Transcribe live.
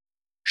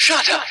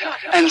Shut up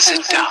and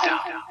sit down.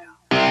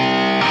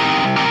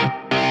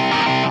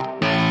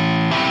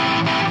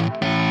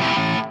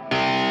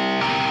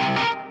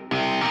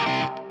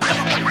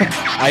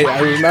 I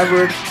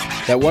remembered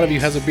that one of you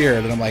has a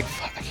beard, and I'm like,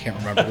 fuck, I can't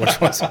remember which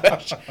one's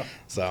which.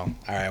 So, all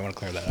right, I want to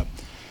clear that up.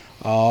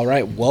 All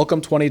right,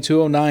 welcome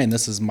 2209.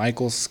 This is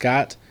Michael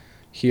Scott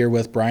here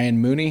with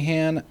Brian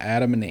Mooneyhan,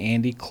 Adam and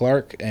Andy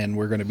Clark, and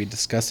we're going to be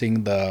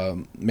discussing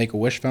the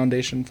Make-A-Wish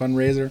Foundation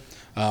fundraiser.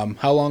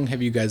 How long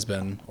have you guys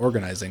been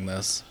organizing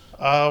this?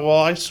 Well,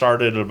 I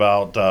started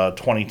about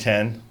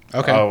 2010.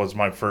 Okay. It was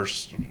my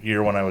first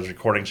year when I was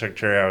recording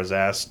secretary. I was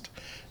asked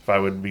if I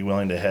would be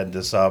willing to head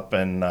this up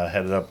and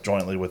head it up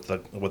jointly with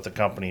the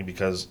company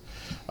because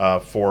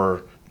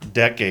for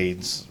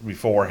decades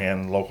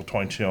beforehand, Local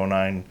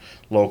 2209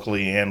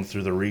 locally and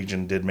through the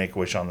region did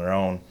Make-A-Wish on their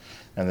own.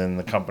 And then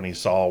the company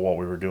saw what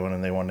we were doing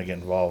and they wanted to get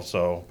involved.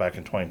 So back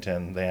in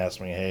 2010, they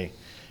asked me, hey,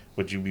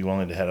 would you be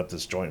willing to head up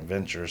this joint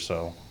venture?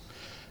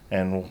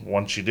 And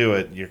once you do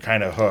it, you're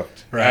kind of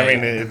hooked. Right.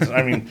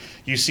 I mean,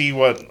 you see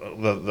what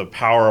the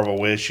power of a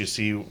wish. You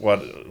see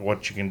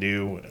what you can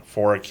do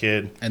for a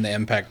kid, And the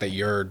impact that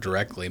you're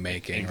directly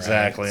making.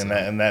 exactly,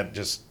 Right? and that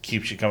just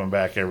keeps you coming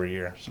back every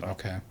year. So.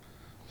 Okay.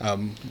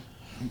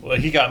 Well,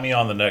 he got me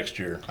on the next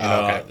year.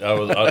 Okay. I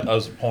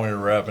was appointed a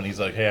rep, and he's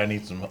like, "Hey, I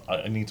need some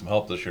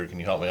help this year. Can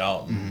you help me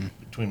out?" And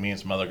between me and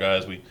some other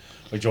guys, we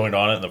joined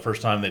on it. And the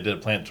first time they did a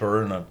plant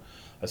tour, and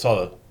I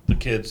saw the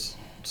kids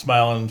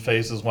smiling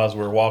faces while we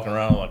were walking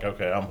around. I'm like,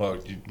 okay, I'm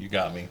hooked. You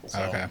got me.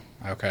 So.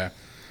 Okay.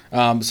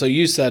 So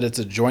you said it's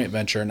a joint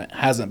venture, and it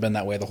hasn't been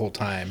that way the whole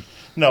time.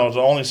 No, it's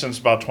only since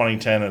about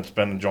 2010 it's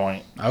been a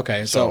joint.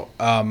 Okay. So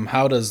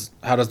how does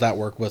that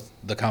work with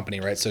the company,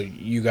 right? So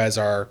you guys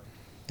are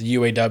the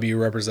UAW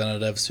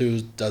representatives. Who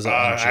does it?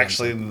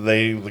 Actually,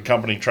 the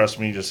company trusts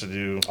me just to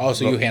do. Oh,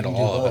 so you handle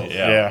all of it.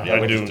 Yeah,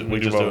 we do just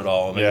do both. it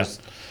all, and Yeah.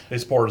 they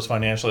support us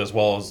financially as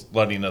well as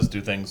letting us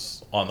do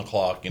things on the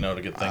clock, to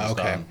get things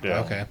Okay. done. Yeah.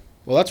 Okay.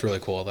 Well, that's really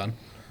cool then.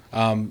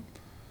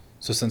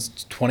 So since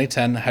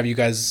 2010,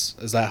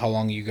 is that how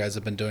long you guys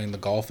have been doing the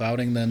golf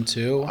outing then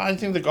too? I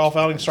think the golf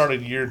outing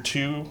started year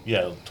 2.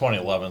 Yeah,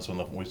 2011 is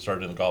when we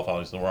started in the golf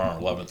outing, so we're on our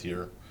 11th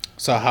year.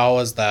 So how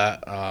is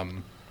that?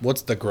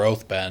 What's the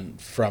growth been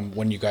from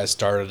when you guys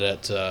started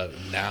it to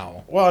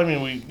now? Well, I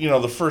mean,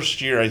 the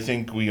first year I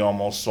think we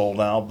almost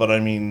sold out, but I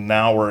mean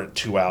now we're at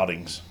 2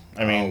 outings.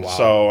 I mean, Oh, wow.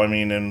 so I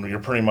mean, and we're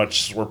pretty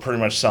much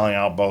selling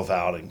out both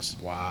outings.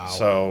 Wow.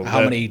 So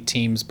how many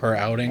teams per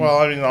outing? Well,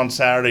 I mean, on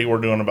Saturday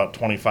we're doing about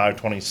 25,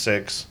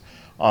 26.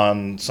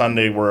 On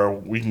Sunday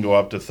we can go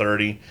up to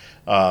 30.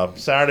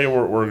 Saturday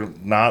we're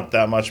not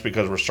that much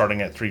because we're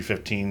starting at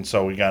 3:15,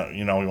 so we got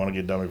we want to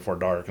get done before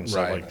dark and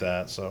stuff Right. like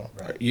that. So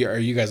Are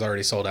you guys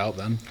already sold out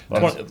then?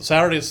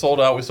 Saturday is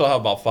sold out. We still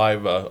have about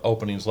 5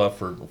 openings left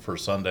for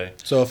Sunday.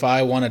 So if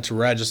I wanted to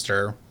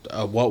register,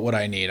 what would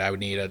I need? I would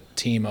need a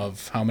team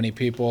of how many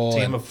people?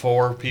 Team of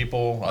 4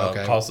 people.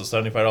 Okay. Costs us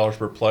 $75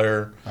 per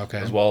player. Okay.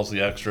 As well as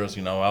the extras.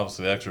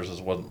 Obviously the extras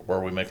is where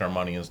we make our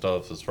money and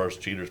stuff as far as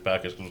cheaters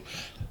package. 'Cause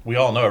we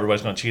all know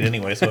everybody's going to cheat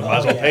anyway, so we might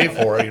as well pay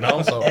for it.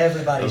 So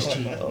Everybody's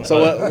cheating.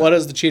 So what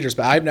is the cheaters?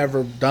 I've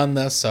never done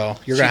this, so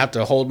you're gonna have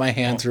to hold my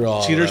hand through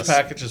all. Cheaters of this.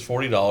 package is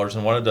 $40,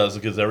 and what it does,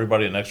 it gives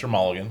everybody an extra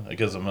mulligan. It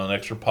gives them an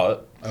extra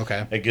putt.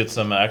 Okay. It gets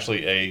them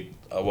actually a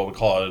what we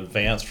call an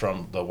advance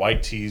from the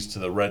white tees to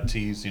the red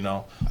tees.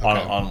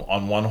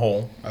 On one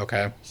hole.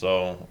 Okay.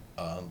 So.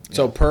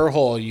 So per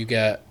hole you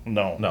get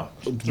no.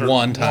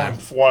 one time.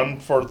 One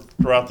for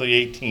throughout the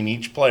 18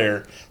 each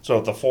player. So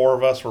if the 4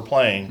 of us were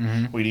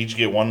playing, we'd each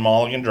get 1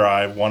 mulligan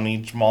drive, 1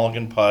 each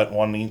mulligan putt,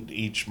 1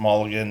 each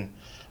mulligan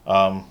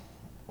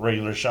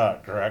regular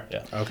shot. Correct.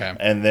 Yeah. Okay.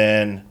 And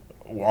then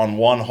on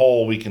one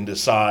hole we can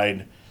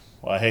decide.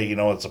 Well, hey,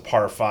 it's a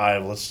par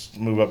 5. Let's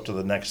move up to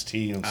the next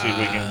tee and see if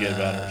we can get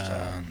better.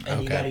 So.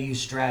 And you got to use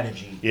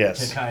strategy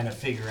Yes. to kind of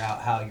figure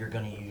out how you're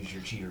going to use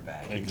your cheater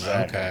bag.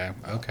 Exactly.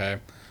 Okay.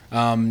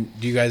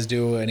 Do you guys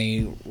do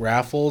any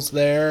raffles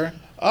there?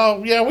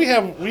 Oh, yeah, we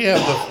have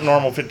the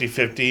normal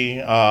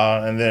 50-50,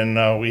 and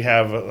then we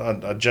have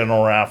a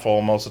general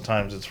raffle. Most of the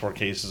times it's for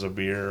cases of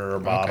beer or a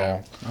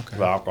bottle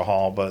of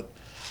alcohol. But,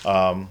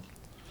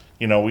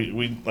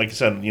 we like I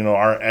said,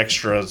 our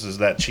extras is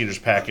that cheaters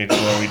package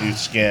where we do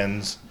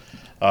skins,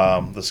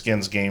 the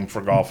skins game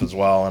for golf as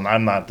well. And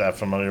I'm not that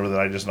familiar with it.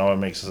 I just know it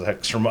makes us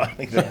extra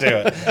money to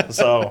do it.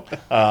 So,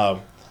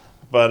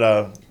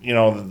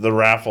 the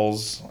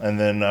raffles, and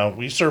then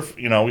we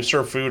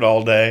serve food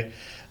all day.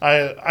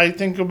 I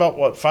think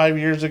about 5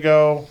 years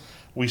ago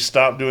we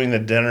stopped doing the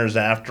dinners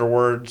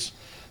afterwards,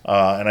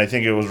 and I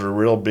think it was a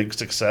real big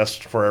success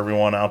for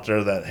everyone out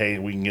there that hey,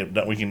 we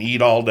can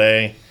eat all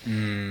day,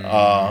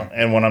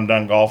 and when I'm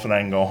done golfing I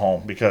can go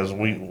home because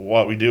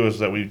what we do is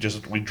that we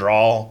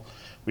draw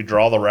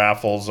the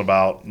raffles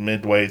about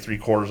midway,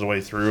 3/4 of the way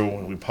through,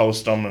 and we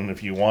post them, and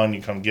if you won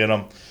you come get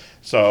them.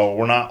 So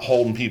we're not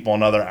holding people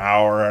another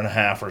hour and a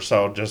half or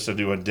so just to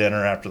do a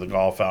dinner after the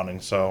golf outing.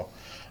 So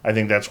I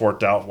think that's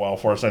worked out well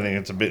for us. I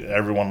think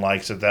everyone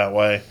likes it that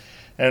way.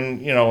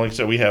 And like I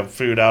said, we have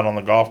food out on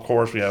the golf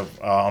course. We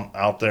have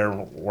out there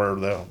where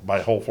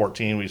by hole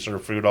 14 we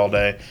serve food all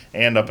day,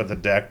 and up at the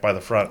deck by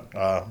the front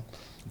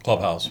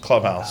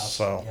clubhouse.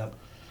 So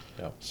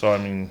Yep. so I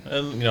mean,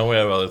 And we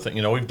have other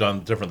things. We've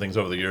done different things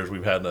over the years.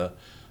 We've had the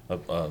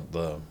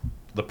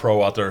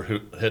pro out there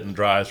hitting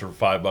drives for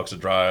 $5 a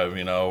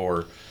drive.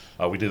 Or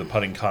we do the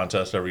putting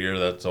contest every year.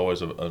 That's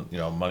always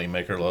a money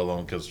maker, let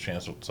alone because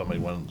chance of somebody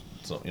win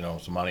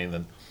some money. And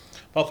then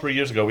about 3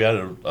 years ago, we had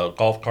a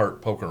golf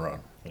cart poker run.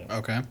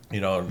 Okay.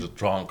 And just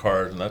drawing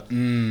cards,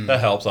 and that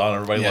helps out.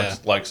 Everybody Yeah.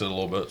 likes it a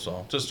little bit.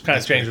 So just kind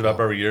of change it up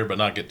every year, but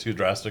not get too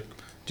drastic.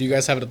 Do you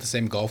guys have it at the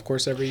same golf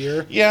course every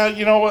year? yeah,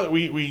 you know what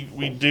we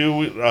do.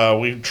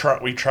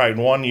 We tried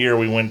 1 year.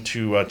 We went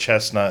to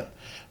Chestnut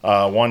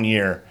 1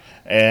 year,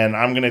 and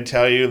I'm going to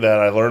tell you that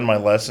I learned my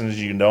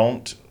lessons. You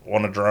don't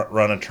want to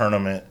run a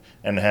tournament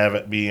and have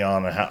it be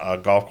on a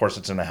golf course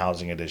that's in a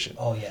housing addition.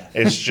 Oh yeah.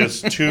 It's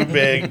just too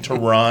big to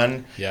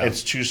run. Yeah.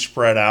 It's too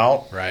spread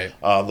out. Right.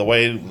 The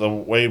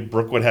way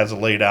Brookwood has it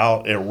laid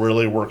out, it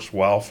really works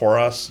well for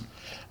us.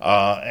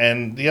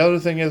 And the other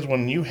thing is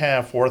when you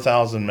have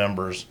 4,000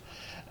 members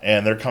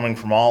and they're coming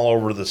from all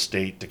over the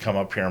state to come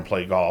up here and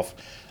play golf,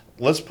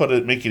 let's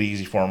make it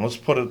easy for them. Let's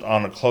put it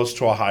on close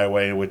to a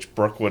highway, which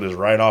Brookwood is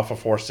right off of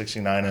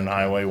 469 and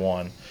Highway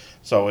 1.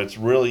 So it's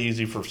really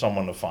easy for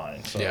someone to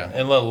find. So. Yeah.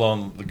 And let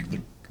alone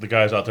the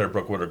guys out there at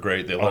Brookwood are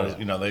great. They let us,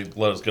 yeah. they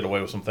let us get away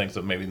with some things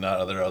that maybe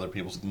not other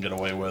people can get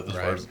away with. As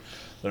far Right.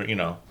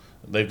 as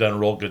they've done a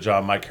real good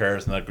job. Mike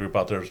Harris and that group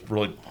out there has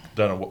really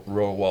done a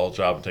real well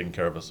job of taking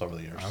care of us over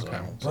the years. Okay.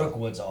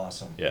 Brookwood's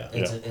awesome. Yeah.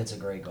 It's a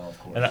great golf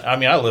course. And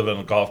I live in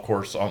a golf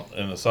course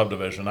in a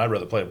subdivision. I'd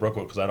rather play at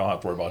Brookwood because I don't have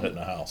to worry about hitting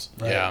a house.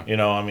 Right.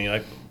 Yeah.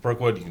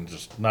 Brookwood, you can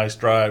just nice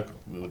drive.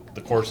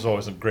 The course is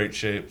always in great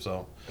shape.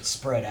 So It's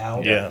spread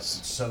out. Yes.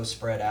 It's so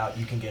spread out.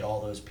 You can get all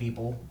those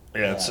people.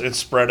 Yeah, it's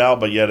spread out,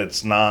 but yet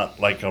it's not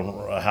like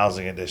a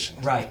housing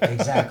addition. Right.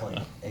 Exactly.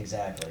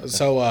 Exactly.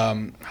 So,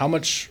 how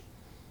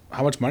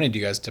much money do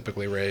you guys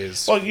typically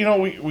raise? Well,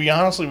 we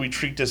honestly we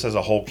treat this as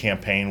a whole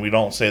campaign. We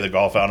don't say the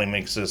golf outing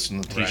makes this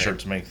and the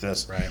T-shirts make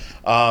this. Right.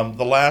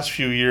 The last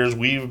few years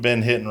we've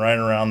been hitting right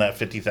around that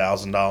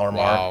 $50,000 mark.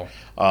 Wow.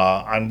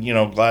 I'm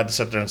glad to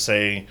sit there and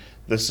say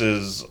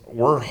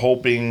we're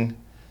hoping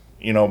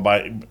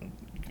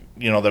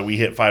that we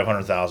hit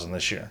 500,000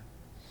 this year.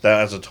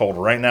 That as a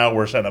total. Right now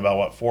we're sitting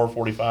about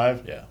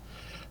 445. yeah.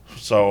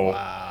 So.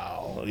 Wow.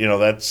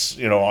 That's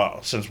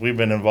since we've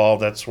been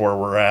involved, that's where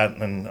we're at,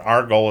 and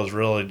our goal is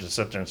really to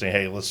sit there and say,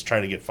 hey, let's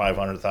try to get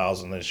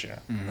 500,000 this year.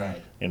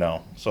 Right.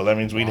 So that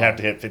means we'd have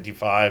to hit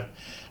 55,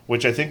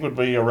 which I think would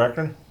be a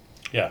record.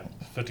 Yeah,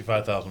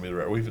 55,000 would be the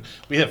rate.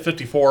 We hit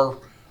 54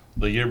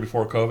 the year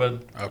before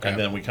COVID. Okay. And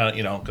then we kind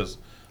of, because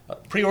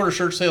pre-order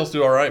shirt sales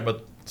do all right,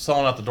 but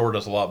selling out the door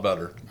does a lot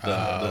better.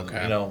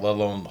 Okay. Let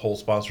alone whole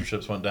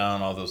sponsorships went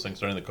down, all those things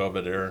during the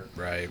COVID era.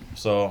 Right.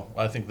 So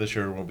I think this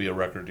year will be a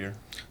record year.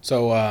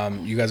 So,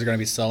 you guys are going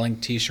to be selling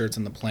T-shirts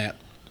in the plant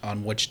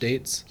on which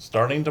dates?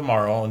 Starting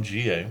tomorrow in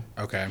GA.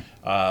 Okay.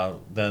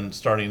 Then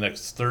starting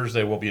next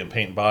Thursday, we'll be in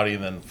paint and body,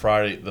 and then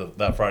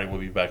that Friday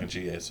we'll be back in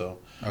GA. So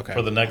Okay.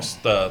 for the next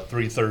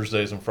 3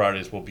 Thursdays and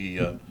Fridays, we'll be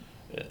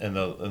in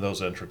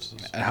those entrances.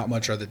 And how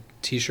much are the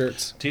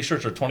T-shirts?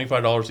 T-shirts are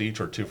 $25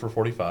 each, or 2 for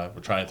 $45.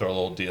 We're trying to throw a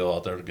little deal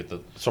out there to get the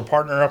So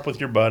partner up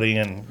with your buddy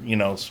and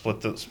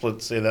split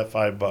say that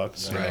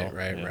 $5.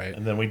 Right. Right.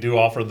 And then we do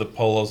offer the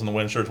polos and the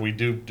wind shirts. We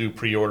do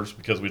pre-orders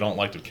because we don't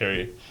like to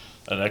carry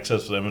an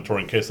excess of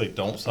inventory in case they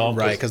don't sell.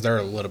 Right, because they're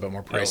a little bit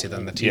more pricey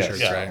than the Yes.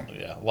 T-shirts, yeah, right?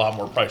 yeah, a lot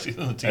more pricey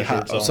than the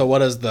T-shirts. So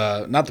what is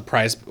not the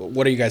price? But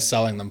what are you guys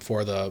selling them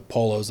for? The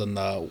polos and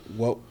the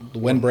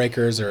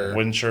windbreakers or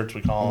Wind shirts,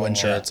 we call them. wind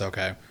shirts?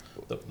 Okay.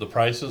 the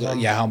prices on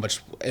Yeah, how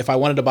much? If I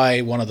wanted to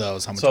buy one of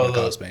those, how much would it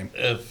cost me?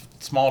 If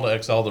small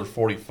to XL, they're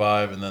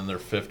 45, and then they're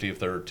 50 if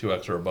they're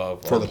 2X or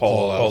above. For or the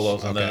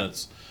polos, and okay. then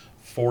it's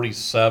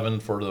 47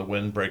 for the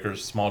windbreakers,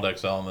 small to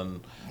XL,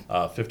 and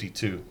then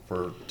 52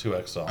 for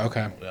 2XL.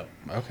 Okay. Yep.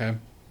 Okay.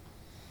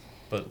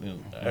 But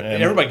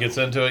everybody gets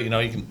into it.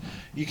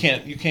 You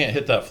can't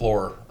hit that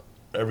floor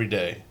every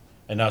day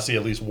and not see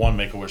at least one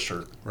Make-A-Wish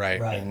shirt. Right.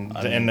 Right.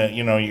 And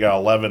you got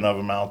 11 of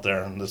them out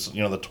there, and this the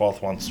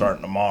 12th one's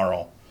starting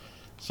tomorrow.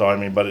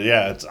 So but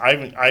it's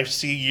I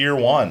see year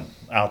one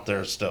out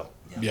there still.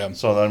 Yeah.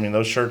 So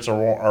those shirts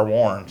are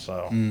worn.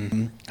 So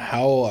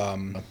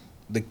How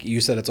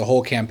you said it's a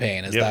whole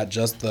campaign. Is Yep. that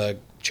just the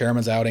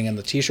chairman's outing and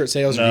the T-shirt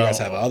sales, or do you guys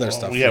have other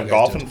stuff? We you have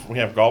guys do? golfing. We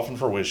have golfing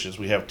for wishes.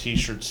 We have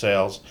T-shirt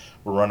sales.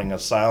 We're running a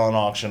silent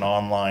auction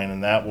online,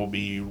 and that will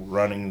be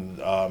running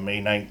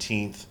May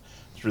 19th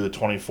through the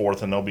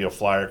 24th. And there'll be a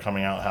flyer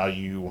coming out how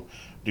you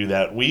do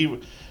that.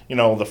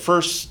 The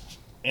first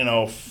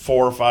 4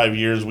 or 5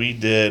 years we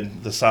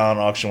did the silent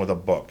auction with a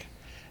book,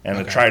 and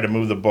Okay. to try to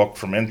move the book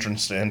from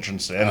entrance to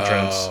entrance to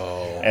entrance,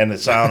 Oh. and the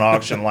silent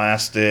auction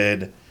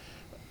lasted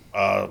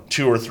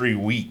 2 or 3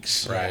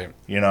 weeks. Right.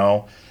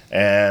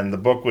 And the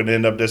book would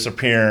end up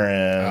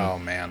disappearing. Oh,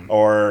 man.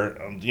 Or,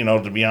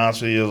 to be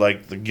honest with you,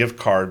 like the gift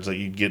cards that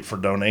you'd get for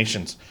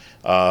donations.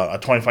 A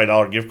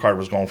 $25 gift card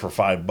was going for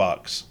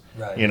 $5.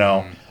 Right. You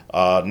know,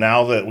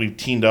 now that we've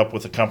teamed up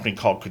with a company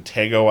called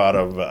Cotego out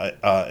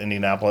of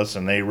Indianapolis,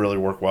 and they really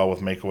work well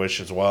with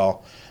Make-A-Wish as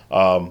well.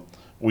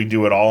 We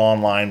do it all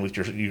online with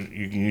you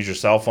can use your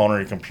cell phone or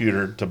your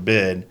computer to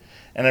bid.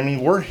 And I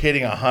mean, we're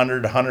hitting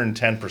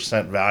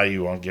 110%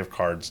 value on gift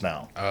cards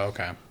now. Oh,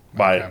 okay.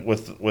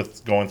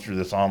 With going through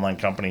this online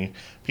company.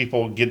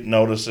 People get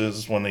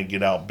notices when they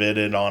get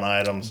outbidded on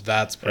items.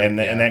 That's pretty, and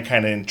that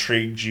kind of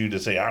intrigues you to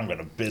say, I'm going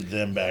to bid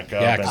them back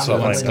up. Yeah, and because stuff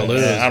who wants like to that.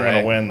 lose, I'm going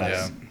right? to win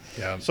this.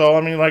 Yeah. So,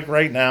 I mean, like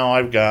right now,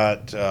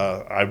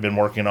 I've been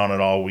working on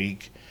it all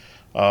week.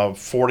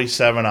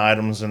 47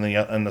 items in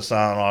the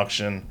silent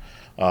auction.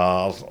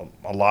 A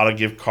lot of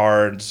gift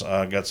cards.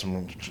 Got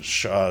some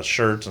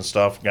shirts and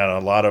stuff.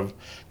 Got a lot of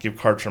gift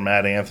cards from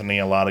Matt Anthony.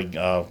 A lot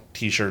of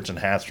T-shirts and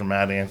hats from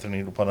Matt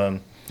Anthony to put on.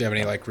 Do you have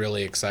any like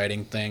really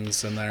exciting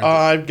things in there?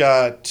 We've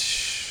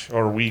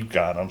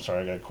got. I'm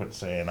sorry, I got to quit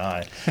saying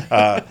I.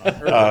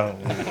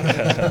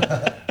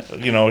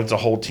 It's a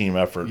whole team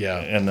effort. Yeah.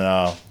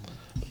 And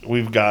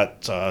we've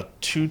got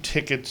 2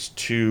 tickets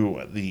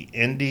to the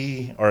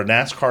Indy or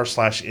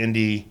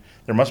NASCAR/Indy.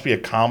 There must be a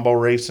combo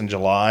race in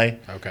July.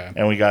 Okay.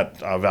 And we got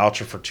a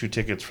voucher for 2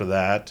 tickets for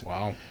that.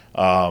 Wow.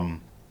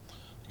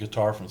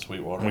 Guitar from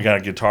Sweetwater. We got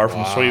a guitar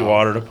from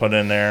Sweetwater to put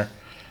in there.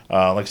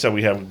 Like I said,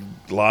 we have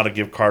a lot of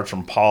gift cards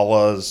from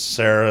Paula's,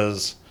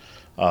 Sarah's,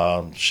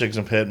 Shigs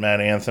and Pitt,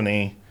 Matt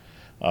Anthony,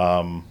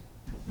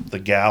 the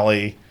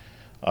Galley.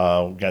 We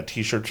got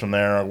T-shirts from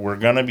there. We're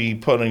going to be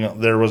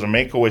there was a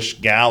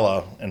Make-A-Wish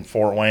Gala in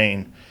Fort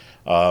Wayne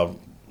on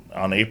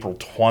April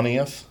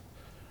 20th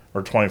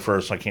or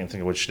 21st. I can't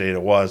think of which date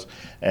it was.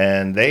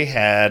 And they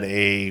had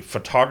a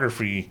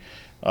photography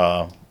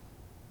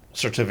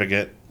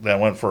certificate that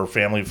went for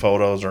family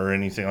photos or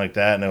anything like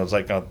that. And it was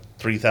like a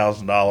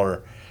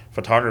 $3,000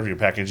 photography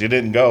package. It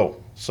didn't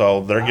go.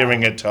 So they're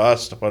giving it to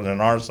us to put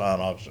in our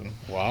silent auction.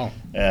 Wow.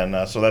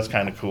 And so that's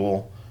kind of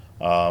cool.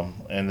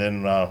 And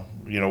then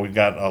we've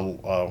got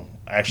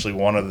actually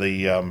one of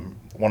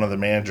the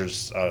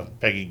managers,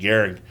 Peggy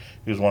Gehrig,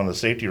 who's one of the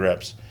safety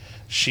reps.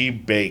 She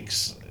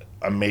bakes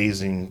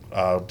amazing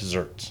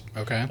desserts.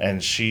 Okay.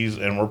 And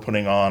we're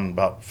putting on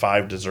about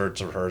 5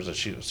 desserts of hers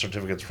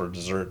certificates for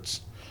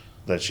desserts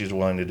that she's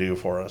willing to do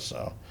for us.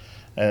 So,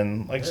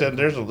 and like I said,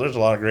 there's a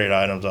lot of great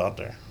items out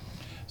there.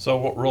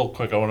 So real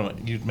quick,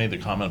 you made the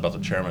comment about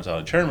the chairman's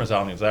outing. Chairman's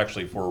outing is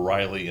actually for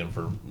Riley and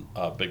for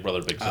Big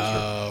Brother Big Sister.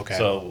 Oh, okay.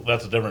 So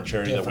that's a different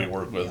charity that we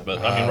work with. But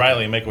I mean,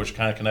 Riley and Make-A-Wish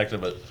kind of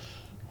connected, but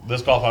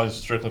this golf outing is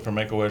strictly for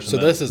Make-A-Wish. So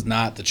this is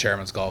not the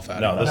Chairman's Golf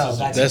Outing. No,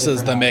 this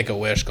is the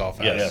Make-A-Wish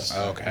Golf Outing. Yes.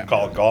 Oh, okay. We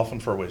call it Golfing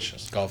for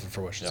Wishes. Golfing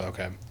for Wishes. Yeah.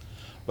 Okay.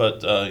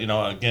 But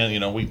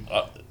again, we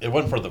it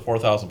wasn't for the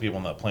 4,000 people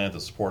on that plant to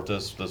support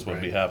this. This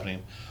wouldn't be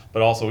happening.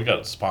 But also, we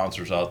got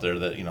sponsors out there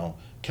that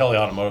Kelly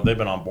Automotive. They've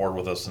been on board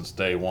with us since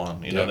day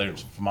one. They're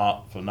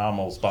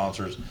phenomenal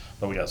sponsors.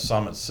 But we got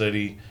Summit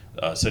City,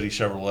 City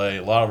Chevrolet,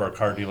 a lot of our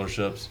car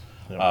dealerships,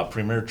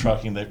 Premier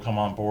Trucking. They've come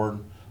on board.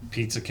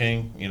 Pizza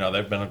King.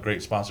 They've been a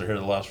great sponsor here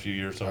the last few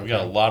years. So we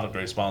got a lot of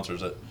great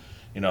sponsors that.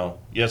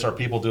 Yes, our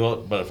people do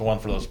it, but if it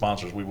weren't for those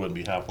sponsors, we wouldn't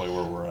be halfway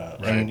where we're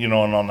at. Right. And and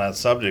on that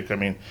subject, I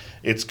mean,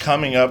 it's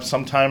coming up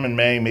sometime in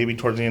May, maybe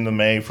towards the end of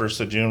May, 1st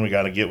of June. We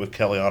got to get with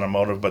Kelly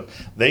Automotive, but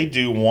they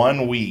do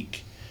 1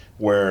 week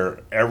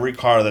where every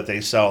car that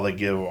they sell, they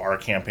give our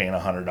campaign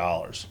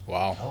 $100.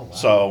 Wow. Oh, wow.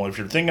 So if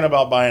you're thinking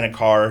about buying a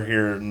car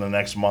here in the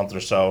next month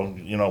or so,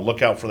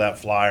 look out for that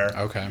flyer.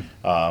 Okay.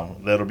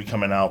 That'll be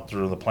coming out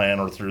through the plan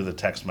or through the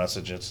text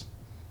messages.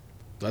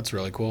 That's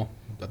really cool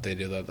that they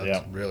do that.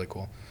 That's really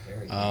cool.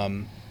 Very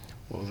good.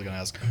 What was I going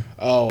to ask?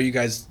 Oh, are you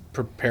guys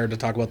prepared to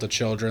talk about the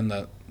children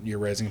that you're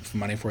raising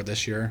money for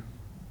this year?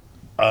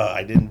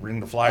 I didn't bring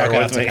the flyer with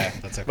that's me, okay.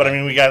 That's okay. But I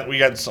mean, we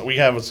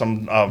have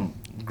some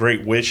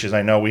great wishes.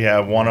 I know we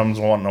have one of them's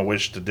wanting a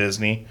wish to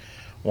Disney,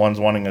 one's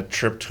wanting a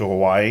trip to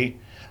Hawaii,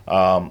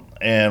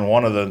 and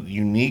one of the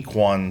unique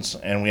ones,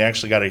 and we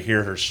actually got to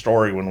hear her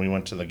story when we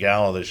went to the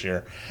gala this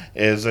year,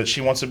 is that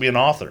she wants to be an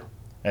author,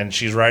 and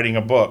she's writing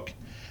a book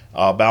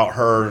about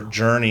her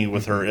journey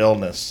with her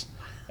illness,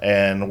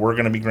 and we're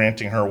going to be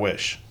granting her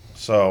wish.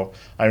 So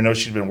I know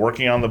she's been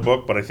working on the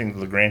book, but I think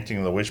the granting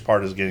of the wish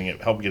part is getting it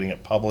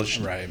published,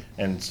 Right.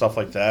 and stuff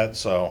like that.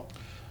 So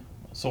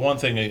one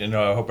thing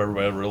I hope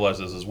everybody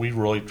realizes is we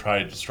really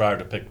strive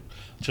to pick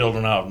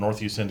children out of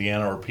Northeast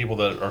Indiana or people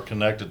that are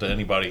connected to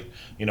anybody.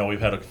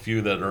 We've had a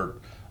few that are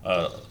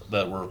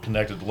that were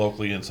connected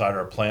locally inside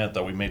our plant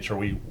that we made sure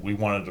we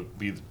wanted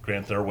to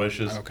grant their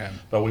wishes. Okay.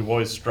 But we've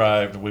always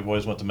strived. We've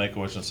always went to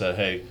Make-A-Wish and said,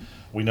 hey,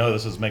 we know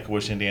this is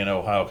Make-A-Wish Indiana,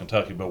 Ohio,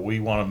 Kentucky, but we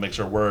want to make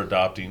sure we're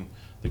adopting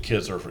the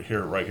kids that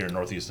are right here in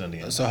Northeast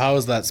Indiana. So how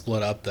is that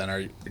split up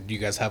then? Do you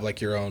guys have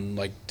like your own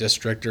like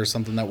district or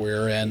something that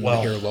we're in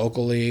here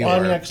locally? Well, I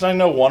mean, because I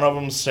know one of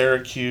them's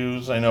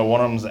Syracuse. I know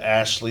one of them's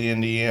Ashley,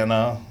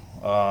 Indiana.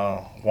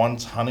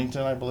 One's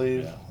Huntington, I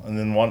believe, and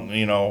then one,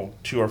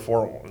 2 or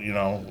 4,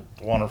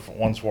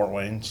 one's Fort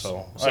Wayne.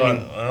 So I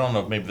don't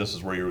know if maybe this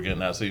is where you were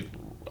getting at. See,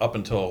 up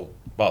until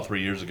about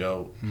 3 years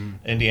ago,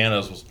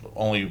 Indiana's was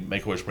only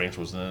Make-A-Wish branch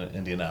was in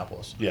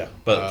Indianapolis. Yeah.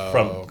 But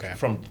Oh, okay.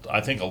 from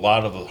I think a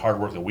lot of the hard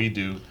work that we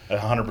do,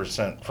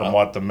 100% from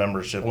what the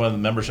membership. when the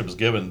membership is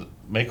given,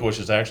 Make-A-Wish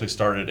has actually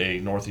started a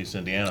Northeast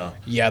Indiana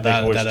Yeah,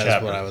 that Make-A-Wish is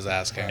chapter. what I was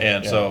asking.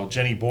 And so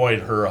Jenny Boyd,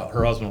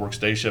 her husband works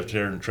day shift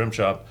here in Trim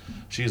Shop.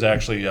 She's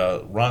actually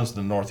runs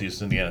the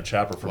Northeast Indiana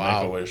chapter for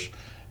Wow. Make-A-Wish,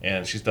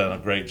 and she's done a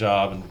great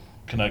job in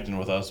connecting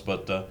with us.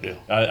 But Yeah.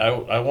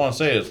 I want to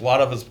say a lot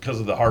of it's because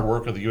of the hard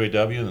work of the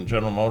UAW and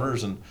General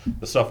Motors and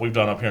the stuff we've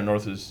done up here in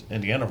Northeast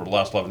Indiana for the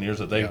last 11 years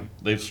that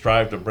they've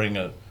strived to bring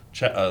a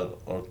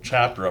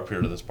chapter up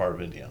here to this part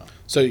of Indiana.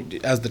 So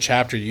as the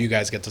chapter, you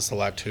guys get to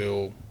select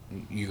who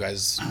you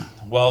guys.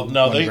 Well,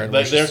 no, One Great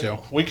Wishes too.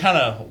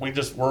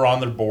 we're on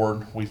their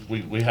board.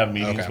 We have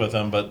meetings Okay. with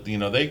them, but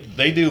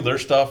they do their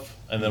stuff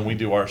and then we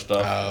do our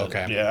stuff. Oh,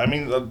 okay. Yeah, I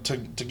mean, to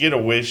get a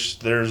wish,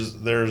 there's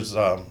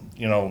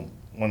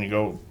when you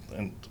go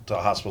into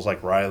hospitals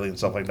like Riley and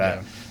stuff like that,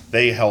 Yeah.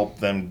 they help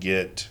them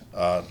get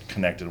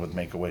connected with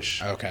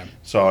Make-A-Wish. Okay.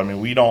 So I mean,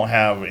 we don't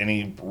have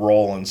any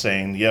role in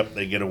saying, "Yep,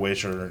 they get a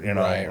wish," or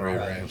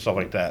Right. stuff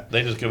like that.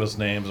 They just give us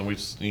names and we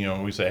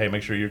say, hey,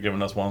 make sure you're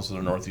giving us ones that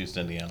are Northeast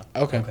Indiana.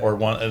 Okay.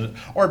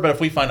 But if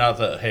we find out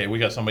that, hey, we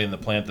got somebody in the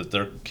plant that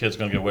their kid's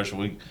going to get a wish,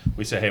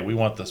 we say, hey, we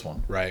want this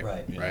one. Right.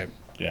 Right. Right.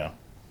 Yeah.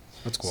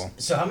 That's cool.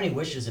 So how many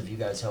wishes have you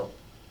guys helped?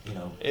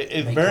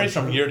 It make varies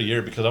come from true? year to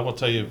year because I will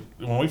tell you,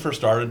 when we first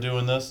started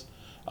doing this,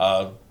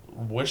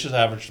 wishes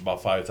averaged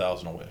about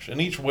 5,000 a wish,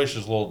 and each wish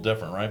is a little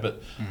different, right?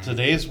 But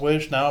today's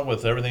wish now,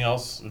 with everything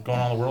else going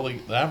on in the world,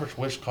 the average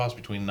wish costs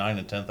between $9,000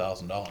 and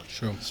 $10,000.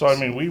 True. So I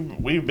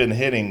mean, we've been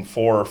hitting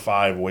 4 or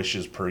 5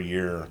 wishes per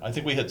year. I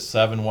think we hit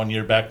 7 one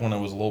year back when it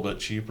was a little bit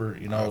cheaper,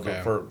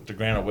 Okay. to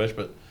grant a wish.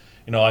 But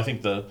I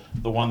think the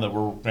one that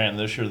we're granting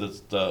this year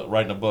that's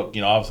writing a book,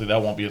 obviously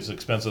that won't be as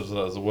expensive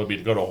as it would be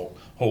to go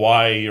to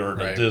Hawaii or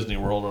to Right. Disney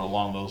World or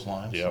along those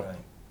lines. Yep. Right.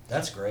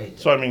 That's great.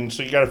 So I mean,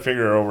 so you got to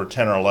figure over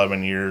 10 or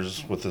 11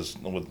 years with this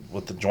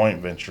with the joint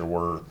venture,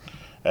 we're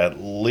at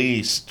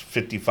least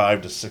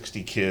 55 to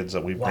 60 kids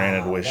that we've Wow, granted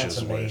that's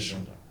wishes with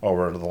amazing.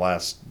 over the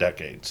last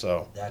decade.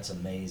 So That's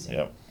amazing.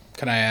 yep.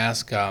 Can I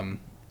ask,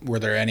 were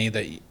there any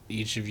that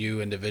each of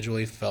you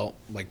individually felt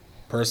like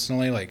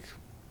personally, like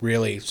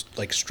really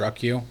like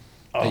struck you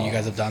that you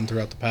guys have done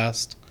throughout the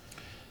past?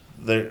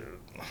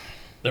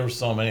 There were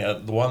so many.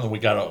 The one that we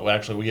got, we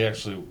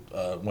actually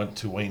went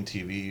to Wayne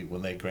TV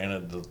when they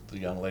granted the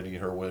young lady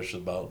her wish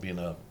about being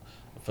a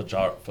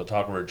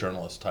photographer,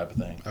 journalist type of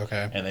thing.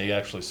 Okay. And they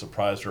actually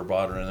surprised her,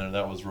 brought her in there.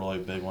 That was really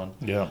a big one.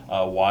 Yeah.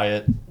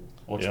 Wyatt,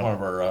 which Yeah. one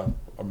of our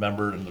a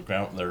member and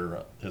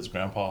his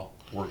grandpa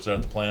works there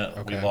at the plant.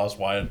 Okay. We lost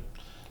Wyatt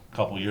a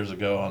couple of years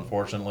ago,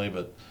 unfortunately,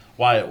 but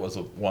Wyatt was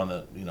one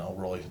that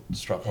really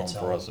struck home Hits for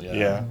home. us. Yeah.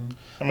 Yeah.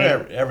 I I mean,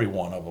 mean, every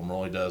one of them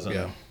really does. And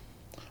Yeah.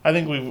 I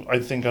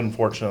think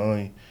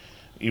unfortunately,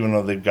 even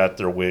though they've got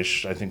their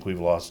wish, I think we've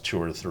lost 2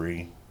 or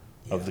 3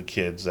 of Yeah. the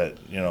kids that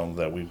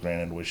that we've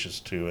granted wishes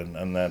to,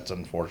 and that's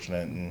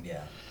unfortunate. And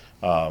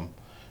Yeah.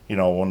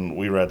 when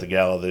we were at the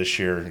gala this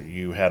year,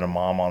 you had a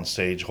mom on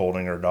stage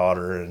holding her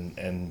daughter,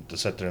 and to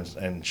sit there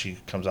and she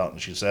comes out and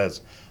she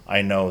says,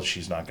 "I know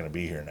she's not going to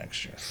be here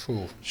next year.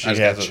 Phew, She I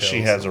just has got she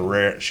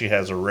chills.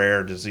 has a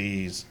rare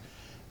disease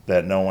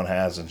that no one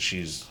has, and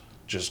she's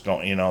just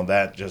going.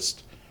 That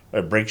just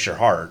it breaks your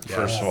heart. Yeah.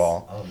 First of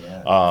all, Oh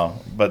yeah.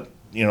 but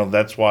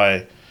that's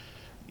why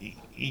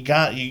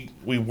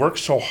we work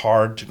so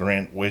hard to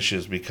grant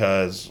wishes,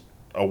 because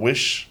a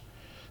wish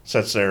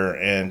sits there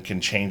and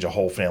can change a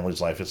whole family's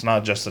life. It's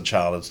not just the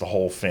child; it's the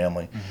whole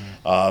family.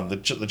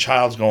 The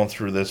child's going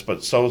through this,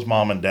 but so's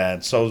mom and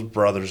dad, so's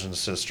brothers and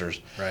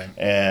sisters. Right.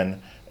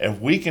 And if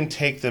we can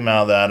take them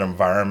out of that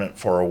environment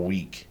for a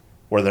week,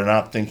 where they're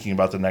not thinking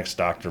about the next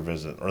doctor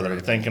visit, or they're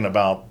Right. thinking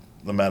about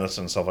the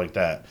medicine, stuff like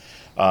that.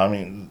 I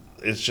mean,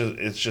 it's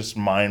just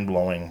mind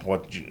blowing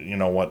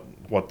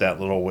what that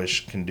little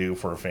wish can do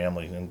for a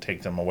family, and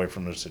take them away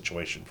from their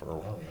situation for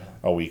Oh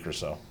yeah. a week or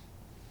so.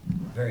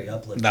 Very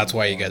uplifting. That's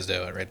why you guys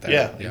do it right there.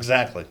 Yeah,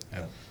 exactly.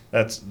 Yeah.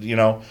 That's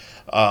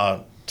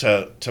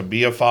to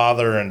be a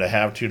father and to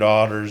have 2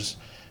 daughters,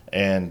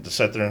 and to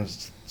sit there and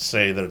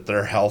say that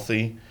they're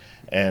healthy,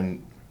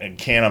 and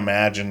can't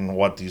imagine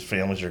what these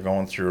families are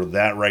going through.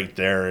 That right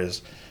there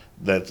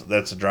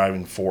that's a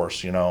driving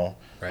force.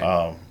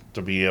 Right.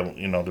 To be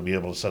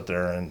able to sit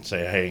there and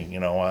say, hey, you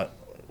know what,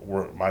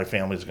 my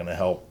family's going to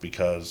help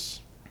because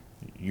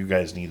you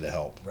guys need the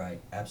help. Right.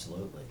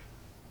 Absolutely.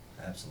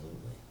 Absolutely.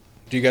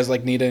 Do you guys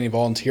need any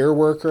volunteer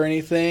work or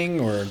anything,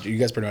 or do you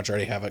guys pretty much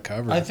already have it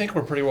covered? I think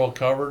we're pretty well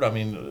covered. I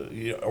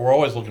mean, we're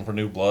always looking for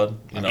new blood.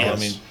 Yes. I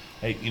mean,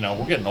 hey,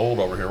 we're getting old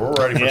over here. We're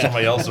ready for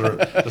somebody else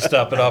to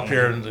step it up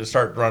here and to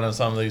start running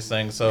some of these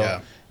things. So,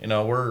 Yeah.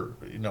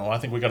 I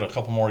think we got a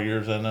couple more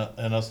years in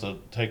us to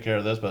take care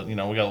of this. But we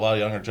got a lot of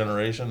younger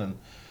generation, and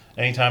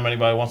anytime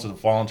anybody wants to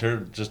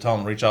volunteer, just tell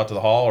them to reach out to the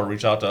hall or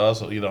reach out to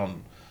us, either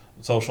on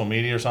social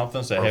media or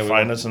something. Say, Or hey,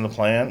 find us in the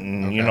plant,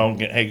 and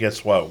hey,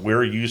 guess what?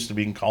 We're used to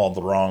being called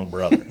the wrong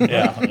brother.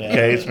 yeah,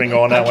 Okay, it's been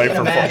going that way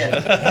for.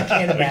 I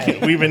can't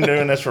imagine. We've been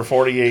doing this for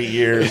 48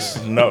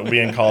 years, no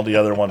being called the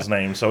other one's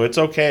name. So it's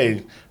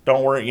okay.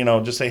 Don't worry.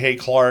 Just say, hey,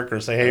 Clark, or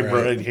say, hey,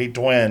 Right. hey,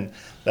 Twin.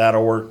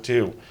 That'll work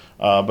too.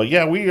 But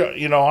yeah,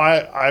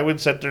 I would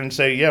sit there and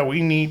say, yeah,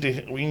 we need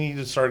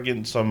to start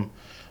getting some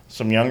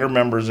younger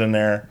members in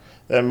there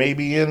that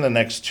maybe in the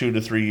next 2 to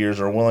 3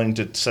 years are willing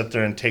to sit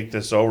there and take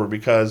this over,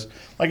 because,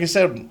 like I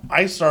said,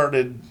 I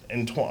started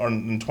in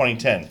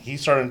 2010. He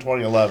started in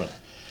 2011.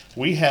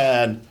 We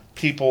had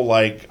people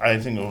like, I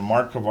think it was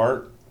Mark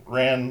Cavart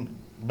ran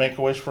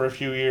Make-A-Wish for a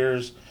few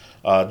years.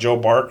 Joe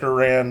Barker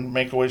ran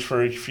Make-A-Wish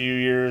for a few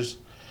years.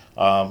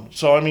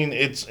 So I mean,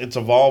 it's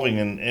evolving,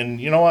 and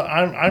you know what?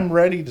 I'm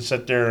ready to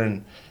sit there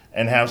and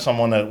have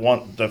someone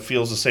that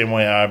feels the same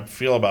way I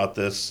feel about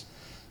this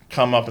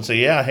come up and say,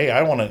 yeah, hey,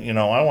 I want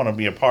to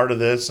be a part of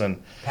this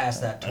and Pass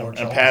that torch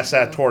and on. pass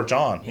that torch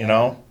on,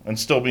 Yeah. and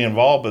still be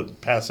involved,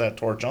 but pass that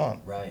torch on,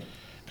 Right.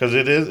 because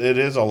it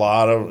is a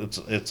lot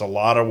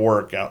of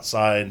work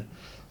outside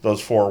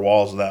those four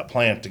walls of that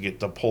plant to get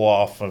to pull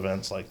off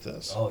events like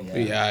this. Oh, yeah.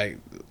 Yeah,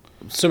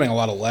 assuming a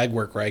lot of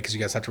legwork, right? Because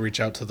you guys have to reach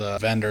out to the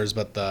vendors,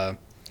 but the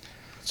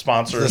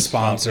sponsors,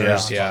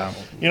 yeah.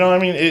 I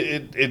mean,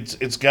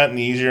 it's gotten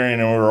easier.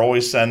 We're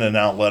always sending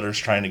out letters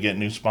trying to get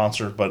new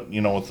sponsors, but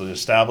with the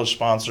established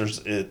sponsors,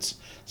 it's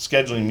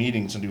scheduling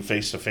meetings and do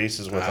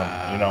face-to-faces with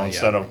them.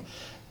 Instead of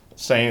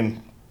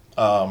saying,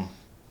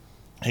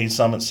 hey,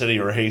 Summit City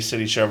or hey,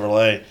 City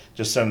Chevrolet,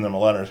 just sending them a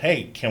letter.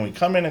 Hey, can we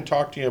come in and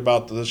talk to you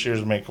about this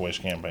year's Make-A-Wish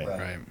campaign?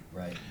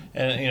 Right.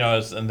 and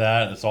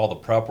it's all the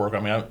prep work. I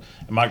mean,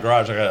 in my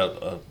garage, I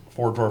got a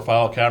 4-drawer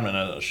file cabinet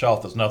and a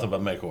shelf that's nothing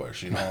but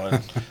Make-A-Wish, and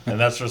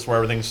that's just where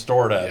everything's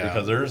stored at,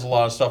 because there's a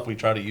lot of stuff we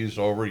try to use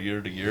over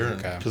year to year.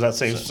 Because that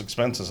saves us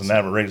expenses and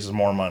that raises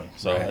more money.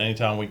 So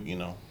anytime we,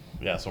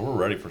 so we're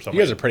ready for something.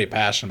 You guys are pretty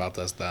passionate about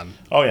this, then.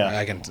 Oh yeah,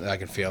 I can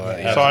feel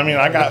it. So I mean,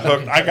 I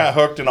got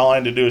hooked, and all I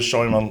had to do is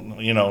show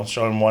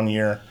him 1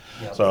 year.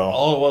 Yep. So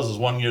all it was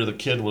 1 year the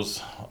kid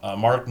was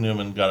Mark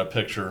Newman got a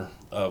picture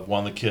of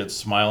one of the kids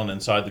smiling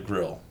inside the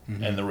grill,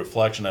 and the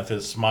reflection of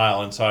his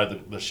smile inside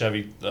the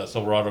Chevy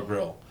Silverado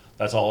grill.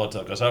 That's all it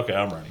took. I said, okay,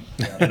 I'm ready.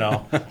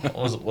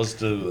 Let's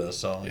do this.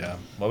 So Yeah.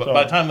 But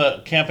by the time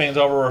the campaign's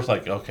over, it's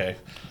like, okay,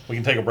 we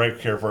can take a break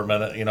here for a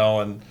minute,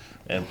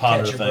 and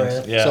ponder Catch your things.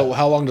 breath. Yeah. So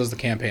how long does the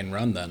campaign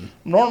run then?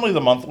 normally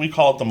we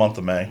call it the month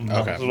of May.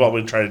 Okay. This is what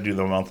we try to do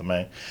the month of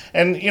May.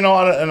 And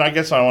and I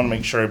guess I want to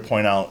make sure I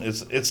point out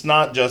it's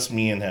not just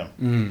me and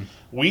him.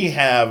 We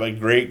have a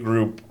great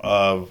group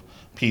of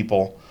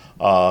people,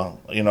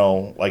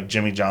 like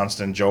Jimmy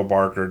Johnston, Joe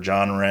Barker,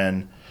 John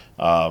Wren.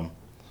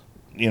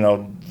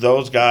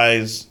 Those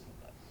guys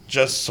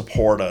just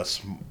support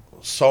us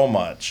so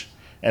much.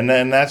 And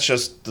then that's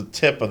just the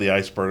tip of the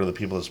iceberg of the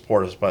people that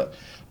support us. But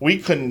we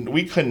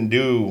couldn't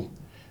do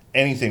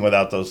anything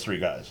without those three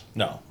guys.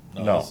 No.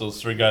 No. Those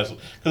three guys,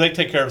 because they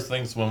take care of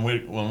things when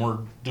we're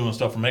doing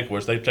stuff for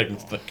Make-A-Wish. They've taken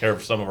care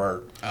of some of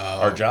our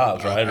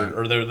jobs, right? okay.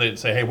 Or they'd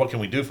say, hey, what can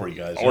we do for you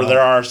guys? Or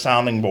they're our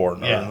sounding board.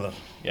 Yeah.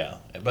 Yeah.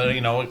 But,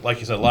 like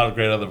you said, a lot of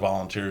great other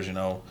volunteers,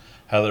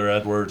 Heather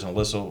Edwards and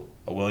Alyssa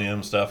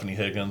Williams, Stephanie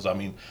Higgins. I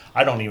mean,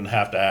 I don't even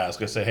have to ask.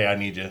 I say, hey, I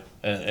need you.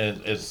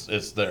 And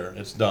it's there.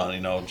 It's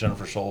done.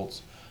 Jennifer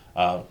Schultz.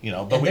 But And we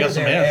they're got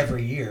some there managers.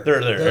 every year.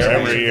 They're there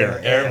every year.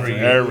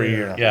 Every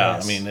year. Yeah,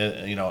 Yes. I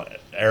mean,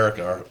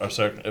 Erica,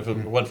 if it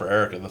wasn't for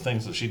Erica, the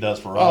things that she does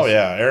for us. Oh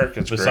yeah,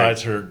 Erica's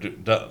Besides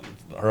great.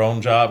 her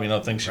own job,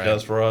 things she Right.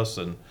 does for us,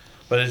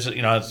 but it's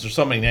there's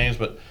so many names,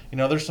 but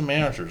there's some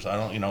managers. I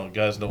don't, you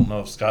guys don't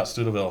know Scott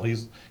Studeville.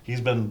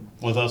 He's been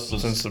with us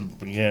Since the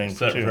beginning,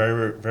 since the too.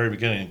 very very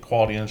beginning.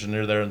 Quality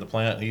engineer there in the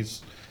plant.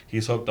 He's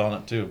hooked on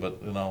it too.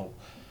 But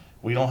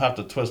we don't have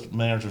to twist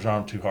managers'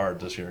 arm too hard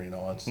this year.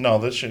 It's No,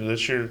 this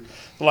year,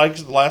 like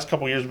the last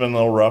couple of years, been a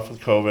little rough with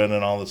COVID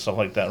and all this stuff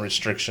like that,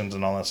 restrictions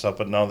and all that stuff.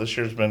 But no, this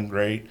year's been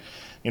great.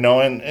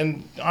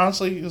 And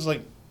honestly, it's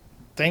like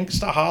thanks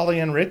to Holly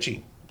and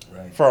Richie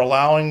Right. for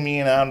allowing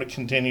me and Adam to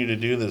continue to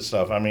do this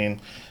stuff. I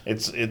mean,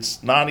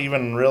 it's not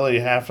even really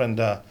having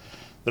to.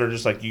 They're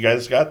just like, you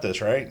guys got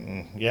this, right?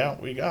 And yeah,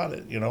 we got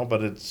it.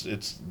 But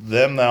it's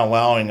them now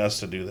allowing us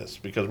to do this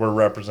because we're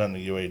representing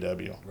the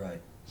UAW. Right.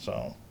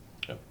 So.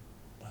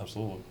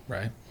 absolutely.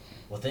 Right.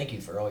 Well, thank you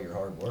for all your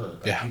hard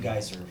work. Yeah. You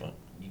guys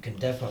you can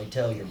definitely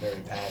tell you're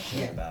very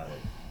passionate about it.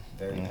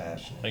 Very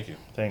passionate. Thank you.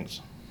 Thanks.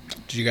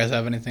 Did you guys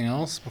have anything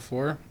else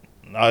before?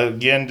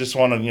 Again, just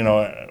want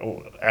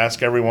to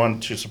ask everyone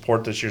to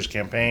support this year's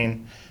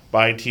campaign.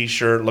 Buy a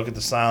T-shirt. Look at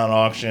the silent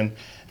auction.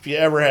 If you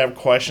ever have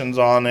questions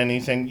on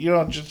anything,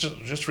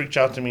 just reach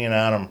out to me and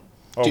Adam.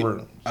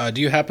 Over.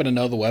 Do you happen to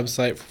know the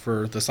website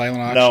for the silent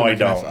auction? No, or I can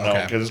don't. No,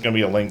 okay. because it's going to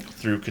be a link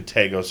through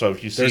Katego. So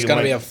if you see There's going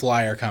to be a link,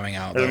 flyer coming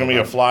out. there's though, going to be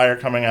a but- flyer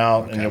coming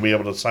out, Okay. and you'll be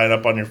able to sign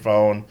up on your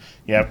phone.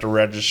 You have to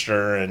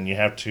register, and you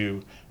have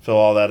to fill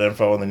all that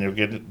info, and then you'll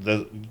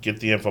get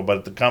the info.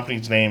 But the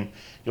company's name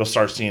you'll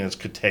start seeing is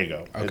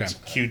Katego. Okay. It's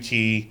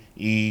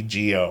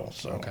QTEGO.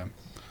 So Okay.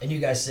 And you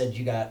guys said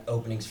you got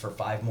openings for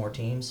 5 more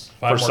teams?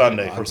 For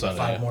Sunday. For Sunday.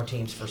 5 yeah. more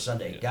teams for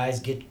Sunday.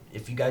 Guys,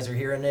 if you guys are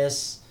hearing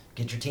this,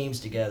 get your teams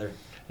together.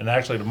 And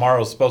actually,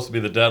 tomorrow is supposed to be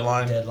the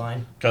deadline.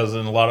 Deadline. Because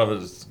in a lot of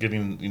it is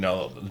getting,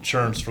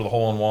 insurance for the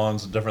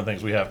hole-in-ones and different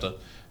things. We have to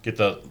get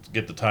the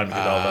time to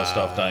get all that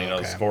stuff done.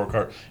 okay. The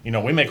scorecard.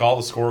 We make all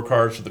the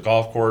scorecards for the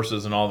golf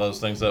courses and all those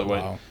things that way.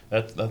 Wow.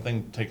 That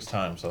thing takes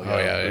time. So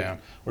yeah.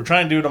 We're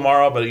trying to do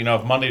tomorrow, but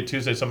if Monday or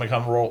Tuesday somebody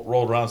come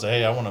roll around and say,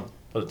 hey, I want to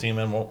put a team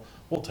in,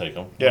 we'll take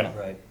them. Yeah.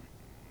 Right.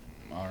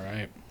 All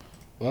right.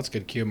 Well, that's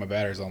good. Q. My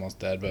battery's almost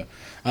dead, but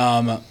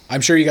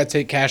I'm sure you got to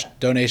take cash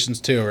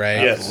donations too,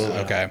 right? Yes. Absolutely.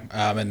 Okay.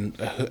 And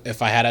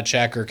if I had a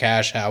check or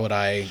cash, how would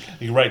I?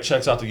 You can write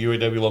checks out to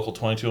UAW Local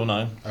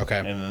 2209. Okay.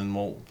 And then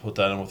we'll put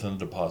that in within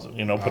the deposit.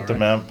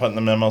 Put put in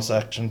the memo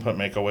section, put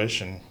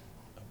Make-A-Wish, and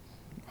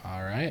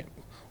All right.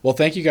 Well,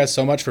 thank you guys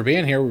so much for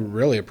being here. We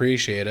really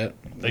appreciate it.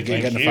 Thank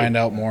Getting to you. find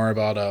out more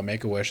about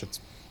Make-A-Wish. It's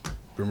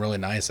been really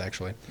nice,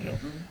 actually. Yeah.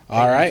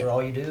 All Thank you right. for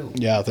all you do.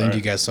 Yeah, thank All you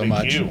right. guys so Thank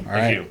much. you. All Thank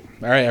right. you.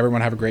 All right,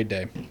 everyone have a great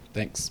day.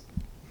 Thanks.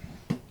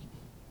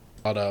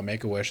 About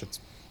Make-A-Wish. It's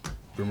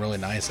been really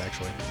nice,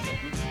 actually.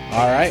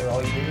 All right. For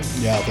all you do.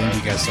 Yeah, thank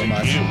you guys so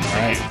much. you. All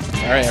right.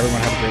 Thank All right,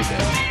 everyone have a great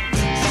day.